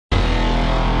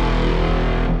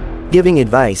Giving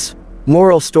advice.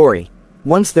 Moral story.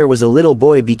 Once there was a little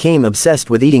boy became obsessed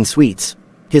with eating sweets.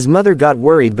 His mother got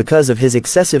worried because of his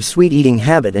excessive sweet eating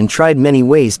habit and tried many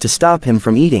ways to stop him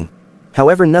from eating.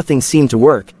 However, nothing seemed to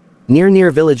work.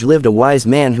 Near village lived a wise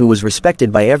man who was respected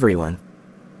by everyone.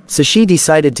 So she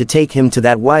decided to take him to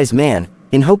that wise man,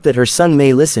 in hope that her son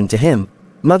may listen to him.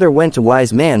 Mother went to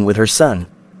wise man with her son.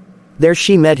 There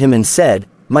she met him and said,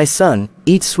 "My son,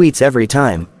 eat sweets every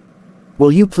time.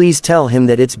 Will you please tell him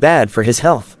that it's bad for his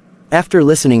health?" After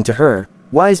listening to her,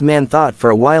 wise man thought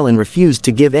for a while and refused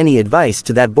to give any advice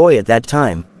to that boy at that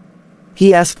time.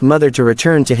 He asked mother to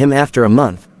return to him after a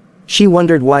month. She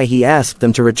wondered why he asked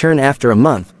them to return after a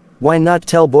month. Why not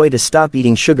tell boy to stop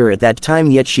eating sugar at that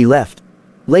time, yet she left.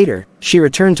 Later, she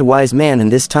returned to wise man,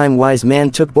 and this time wise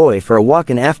man took boy for a walk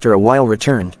and after a while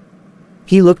returned.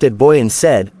 He looked at boy and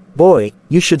said, "Boy,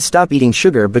 you should stop eating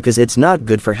sugar because it's not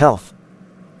good for health."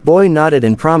 Boy nodded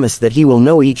and promised that he will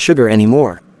no eat sugar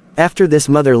anymore. After this,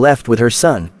 mother left with her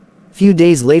son. Few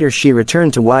days later she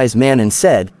returned to wise man and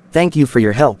said, "Thank you for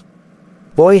your help.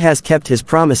 Boy has kept his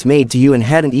promise made to you and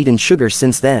hadn't eaten sugar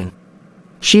since then."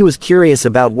 She was curious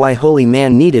about why holy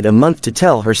man needed a month to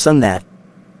tell her son that.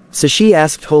 So she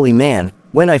asked holy man,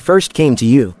 "When I first came to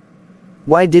you,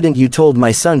 why didn't you told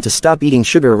my son to stop eating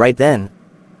sugar right then?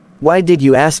 Why did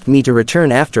you ask me to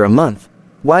return after a month?"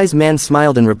 Wise man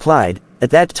smiled and replied, "At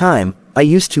that time, I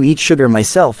used to eat sugar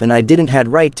myself and I didn't had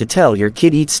right to tell your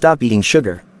kid stop eating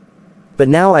sugar. But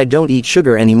now I don't eat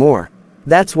sugar anymore.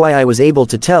 That's why I was able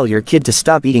to tell your kid to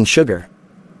stop eating sugar."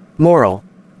 Moral.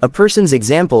 A person's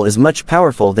example is much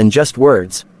powerful than just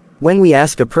words. When we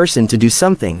ask a person to do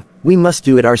something, we must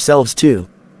do it ourselves too.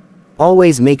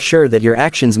 Always make sure that your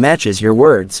actions matches your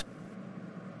words.